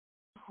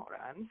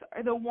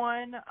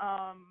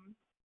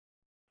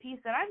piece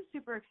that I'm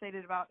super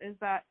excited about is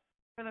that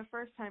for the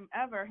first time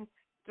ever,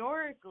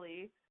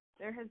 historically,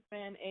 there has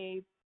been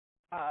a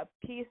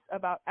piece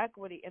about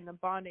equity in the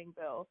bonding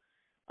bill,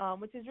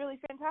 which is really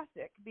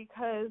fantastic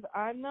because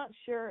I'm not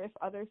sure if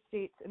other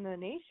states in the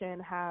nation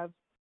have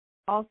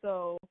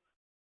also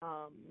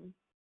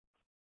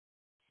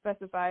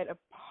specified a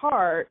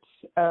part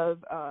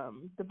of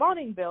the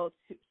bonding bill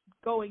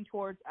going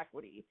towards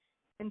equity.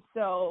 And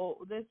so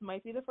this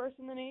might be the first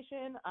in the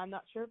nation. I'm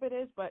not sure if it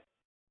is, but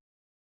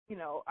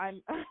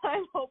I'm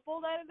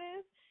hopeful that it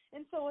is.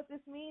 And so what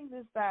this means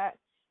is that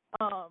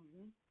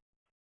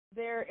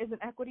there is an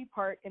equity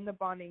part in the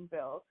bonding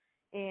bill,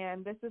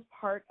 and this is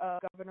part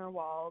of Governor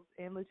Walz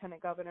and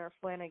Lieutenant Governor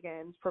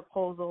Flanagan's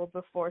proposal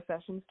before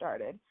session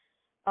started.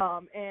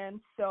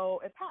 And so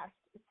it passed.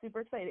 It's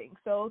super exciting.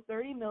 So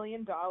 $30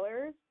 million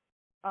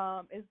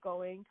is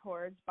going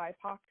towards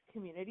BIPOC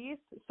communities,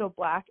 so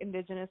Black,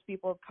 Indigenous,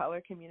 people of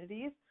color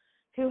communities.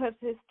 who have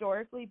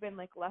historically been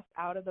like left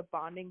out of the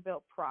bonding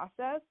bill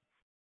process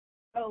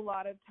a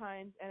lot of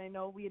times. And I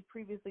know we had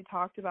previously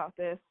talked about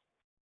this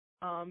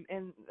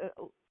in the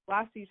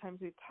last few times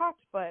we've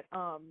talked, but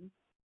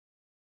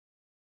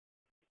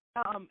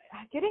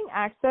getting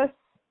access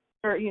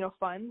or,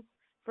 funds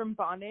from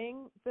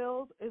bonding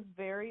bills is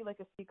very like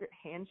a secret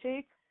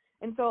handshake.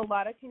 And so a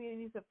lot of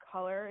communities of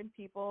color and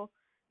people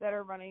that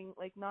are running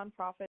like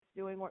nonprofits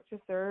doing work to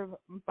serve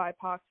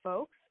BIPOC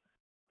folks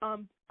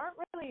aren't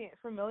really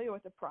familiar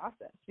with the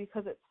process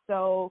because it's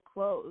so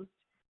closed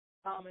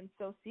and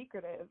so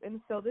secretive.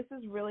 And so this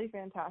is really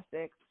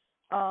fantastic.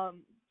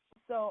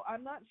 So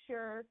I'm not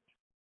sure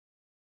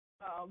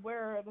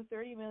where the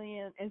 $30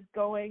 million is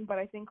going, but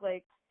I think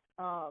like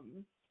I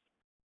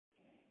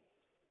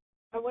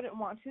wouldn't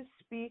want to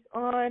speak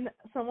on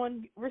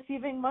someone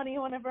receiving money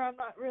whenever I'm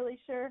not really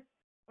sure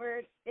where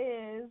it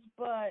is,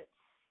 but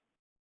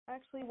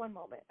actually, one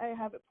moment. I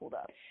have it pulled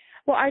up.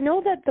 Well, I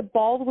know that the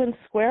Baldwin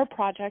Square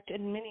project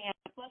in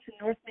Minneapolis, in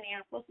North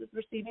Minneapolis, is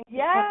receiving some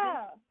funding.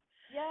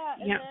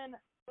 And then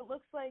it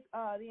looks like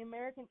the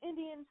American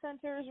Indian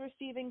Center is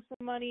receiving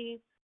some money.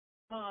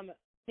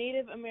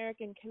 Native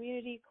American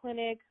Community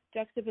Clinic,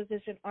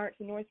 Juxtaposition Arts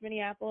in North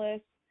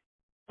Minneapolis,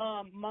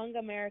 Hmong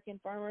American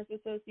Farmers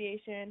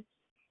Association.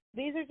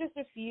 These are just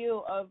a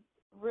few of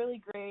really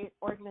great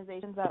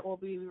organizations that will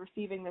be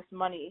receiving this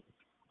money.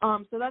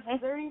 So that's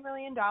 $30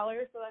 million,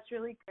 so that's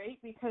really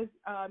great because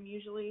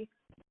usually,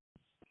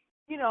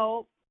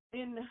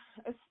 in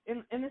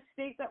the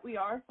state that we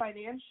are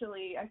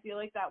financially, I feel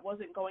like that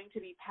wasn't going to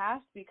be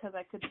passed because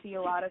I could see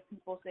a lot of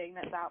people saying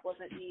that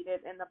wasn't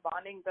needed in the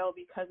bonding bill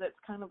because it's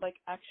kind of like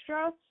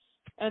extra.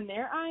 In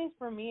their eyes,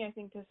 for me, I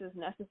think this is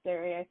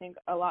necessary. I think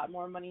a lot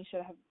more money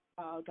should have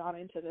gone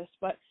into this,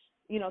 but,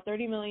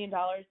 $30 million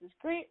is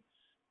great.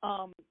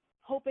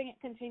 Hoping it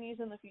continues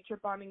in the future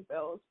bonding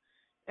bills.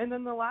 And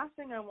then the last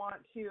thing I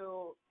want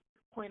to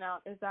point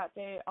out is that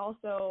they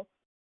also,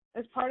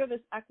 as part of this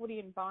equity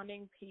and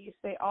bonding piece,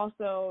 they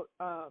also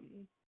have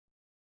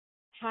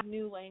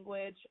new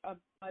language, a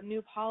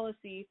new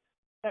policy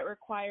that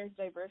requires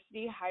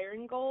diversity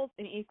hiring goals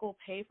and equal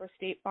pay for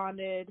state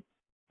bonded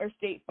or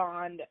state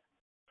bond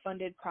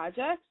funded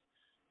projects.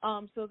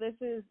 So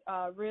this is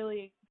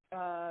really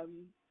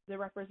the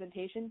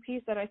representation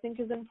piece that I think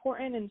is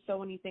important. And so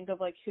when you think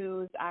of like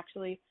who's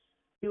actually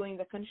doing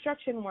the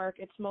construction work,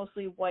 it's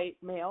mostly white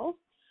males.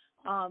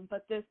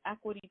 But this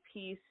equity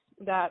piece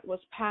that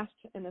was passed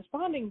in this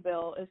bonding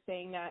bill is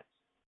saying that,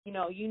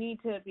 you need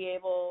to be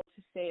able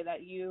to say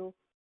that you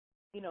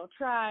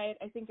tried.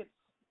 I think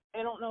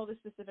I don't know the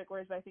specific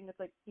words, but I think it's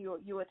like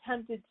you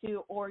attempted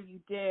to, or you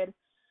did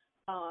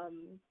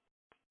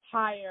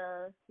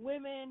hire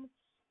women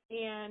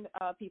and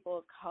people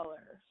of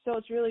color. So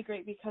it's really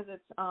great because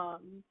it's,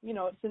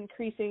 it's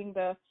increasing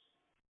the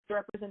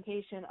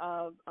representation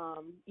of,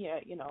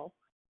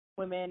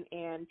 women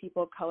and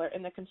people of color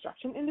in the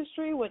construction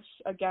industry, which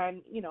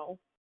again,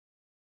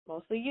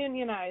 mostly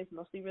unionized,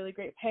 mostly really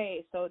great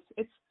pay. So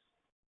it's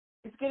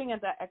getting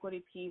at that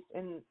equity piece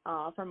and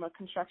from a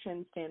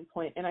construction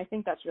standpoint, and I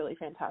think that's really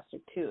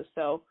fantastic too.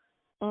 So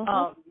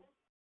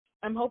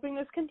I'm hoping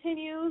this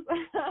continues.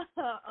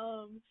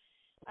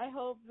 I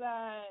hope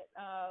that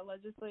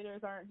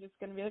legislators aren't just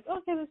going to be like,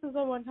 okay, this is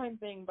a one-time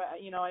thing, but,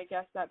 I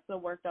guess that's the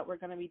work that we're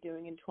going to be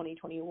doing in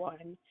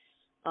 2021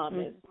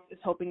 is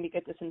hoping to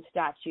get this in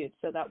statute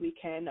so that we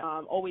can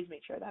always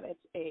make sure that it's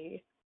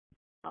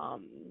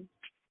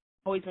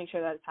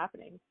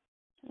happening.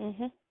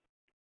 Mm-hmm.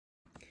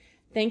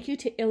 Thank you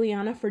to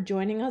Ileana for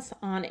joining us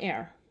on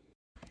air.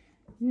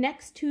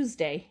 Next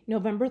Tuesday,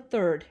 November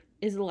 3rd,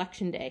 is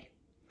Election Day.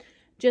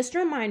 Just a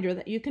reminder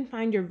that you can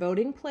find your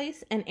voting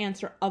place and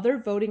answer other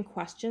voting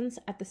questions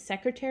at the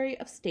Secretary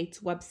of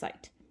State's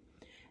website.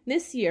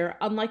 This year,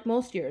 unlike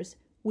most years,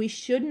 we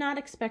should not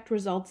expect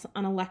results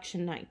on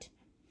election night.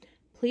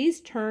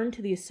 Please turn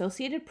to the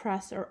Associated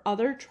Press or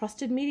other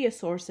trusted media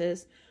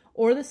sources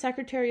or the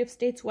Secretary of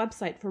State's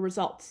website for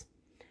results.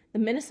 The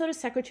Minnesota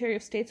Secretary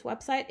of State's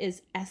website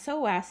is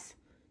sos.state.mn.us.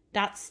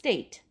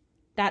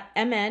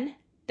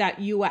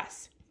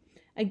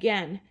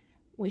 Again,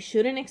 we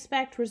shouldn't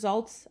expect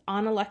results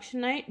on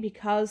election night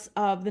because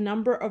of the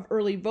number of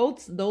early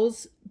votes.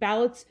 Those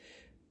ballots,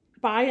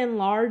 by and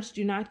large,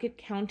 do not get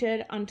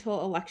counted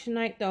until election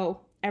night,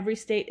 though every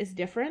state is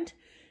different.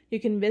 You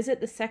can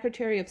visit the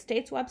Secretary of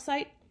State's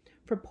website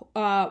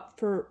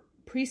for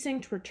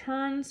precinct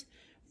returns,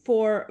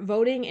 for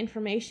voting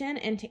information,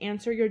 and to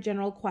answer your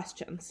general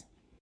questions.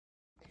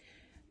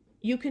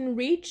 You can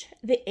reach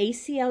the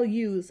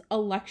ACLU's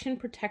Election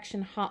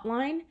Protection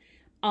Hotline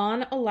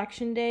on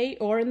Election Day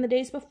or in the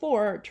days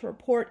before to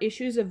report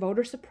issues of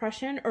voter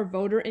suppression or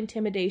voter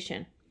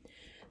intimidation.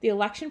 The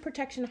Election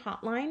Protection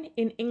Hotline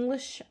in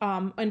English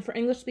and for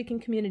English-speaking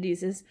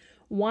communities is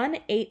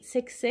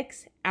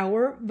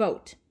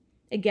 1-866-OUR-VOTE.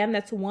 Again,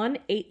 that's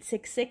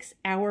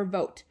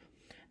 1-866-OUR-VOTE.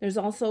 There's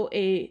also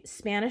a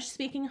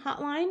Spanish-speaking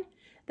hotline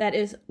that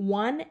is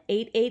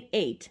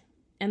 1-888,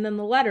 and then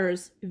the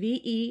letters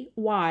VEYVOTA.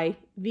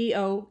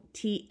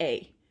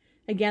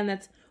 Again,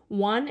 that's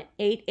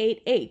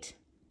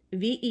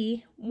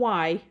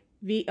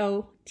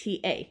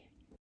 1-888-VEYVOTA.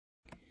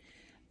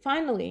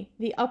 Finally,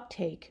 The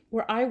Uptake,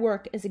 where I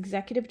work as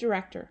executive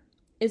director,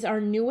 is our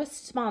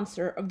newest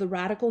sponsor of the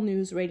Radical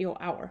News Radio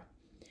Hour.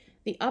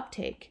 The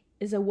Uptake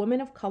is a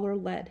women of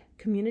color-led,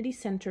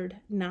 community-centered,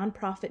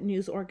 nonprofit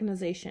news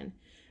organization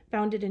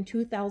founded in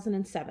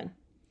 2007.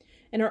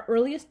 In our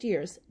earliest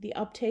years, The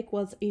Uptake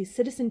was a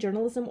citizen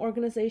journalism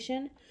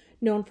organization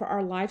known for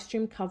our live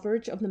stream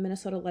coverage of the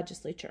Minnesota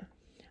legislature,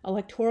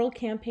 electoral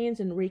campaigns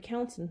and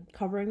recounts and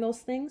covering those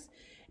things,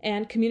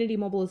 and community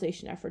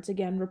mobilization efforts,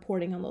 again,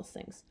 reporting on those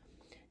things.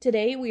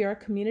 Today, we are a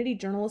community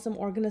journalism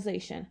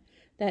organization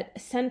that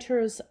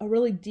centers a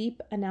really deep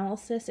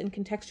analysis and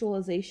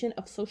contextualization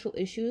of social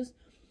issues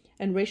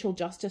and racial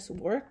justice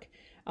work.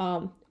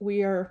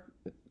 We are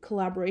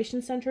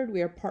collaboration-centered,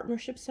 we are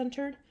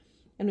partnership-centered,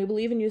 and we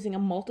believe in using a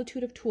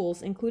multitude of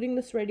tools, including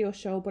this radio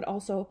show, but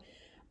also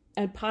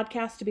a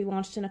podcast to be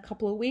launched in a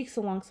couple of weeks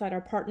alongside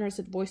our partners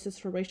at Voices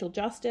for Racial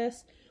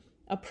Justice,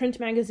 a print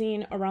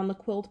magazine around the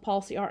quilt,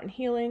 policy, art, and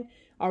healing,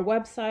 our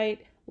website,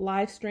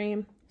 live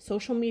stream,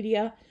 social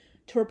media,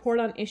 to report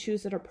on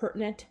issues that are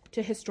pertinent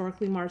to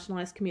historically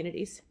marginalized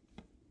communities.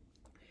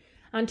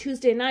 On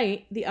Tuesday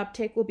night, The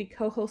Uptake will be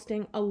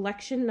co-hosting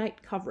election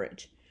night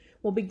coverage.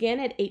 We'll begin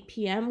at 8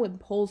 p.m. when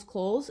polls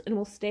close, and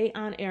we'll stay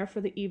on air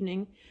for the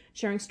evening,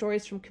 sharing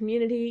stories from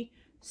community,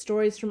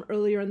 stories from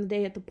earlier in the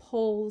day at the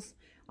polls,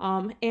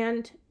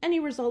 and any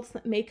results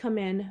that may come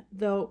in,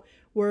 though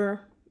we're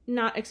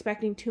not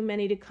expecting too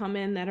many to come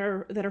in that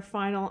are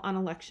final on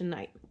election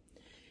night.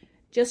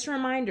 Just a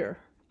reminder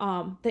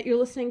that you're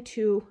listening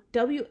to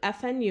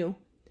WFNU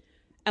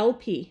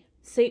LP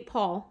St.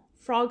 Paul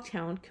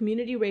Frogtown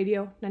Community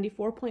Radio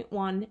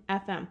 94.1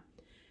 FM.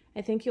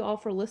 I thank you all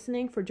for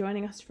listening, for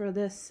joining us for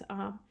this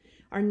our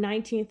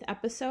 19th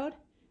episode.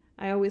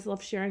 I always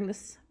love sharing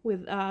this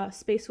with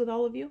space with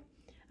all of you,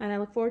 and I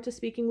look forward to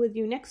speaking with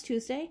you next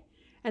Tuesday,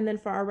 and then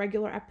for our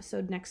regular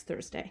episode next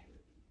Thursday.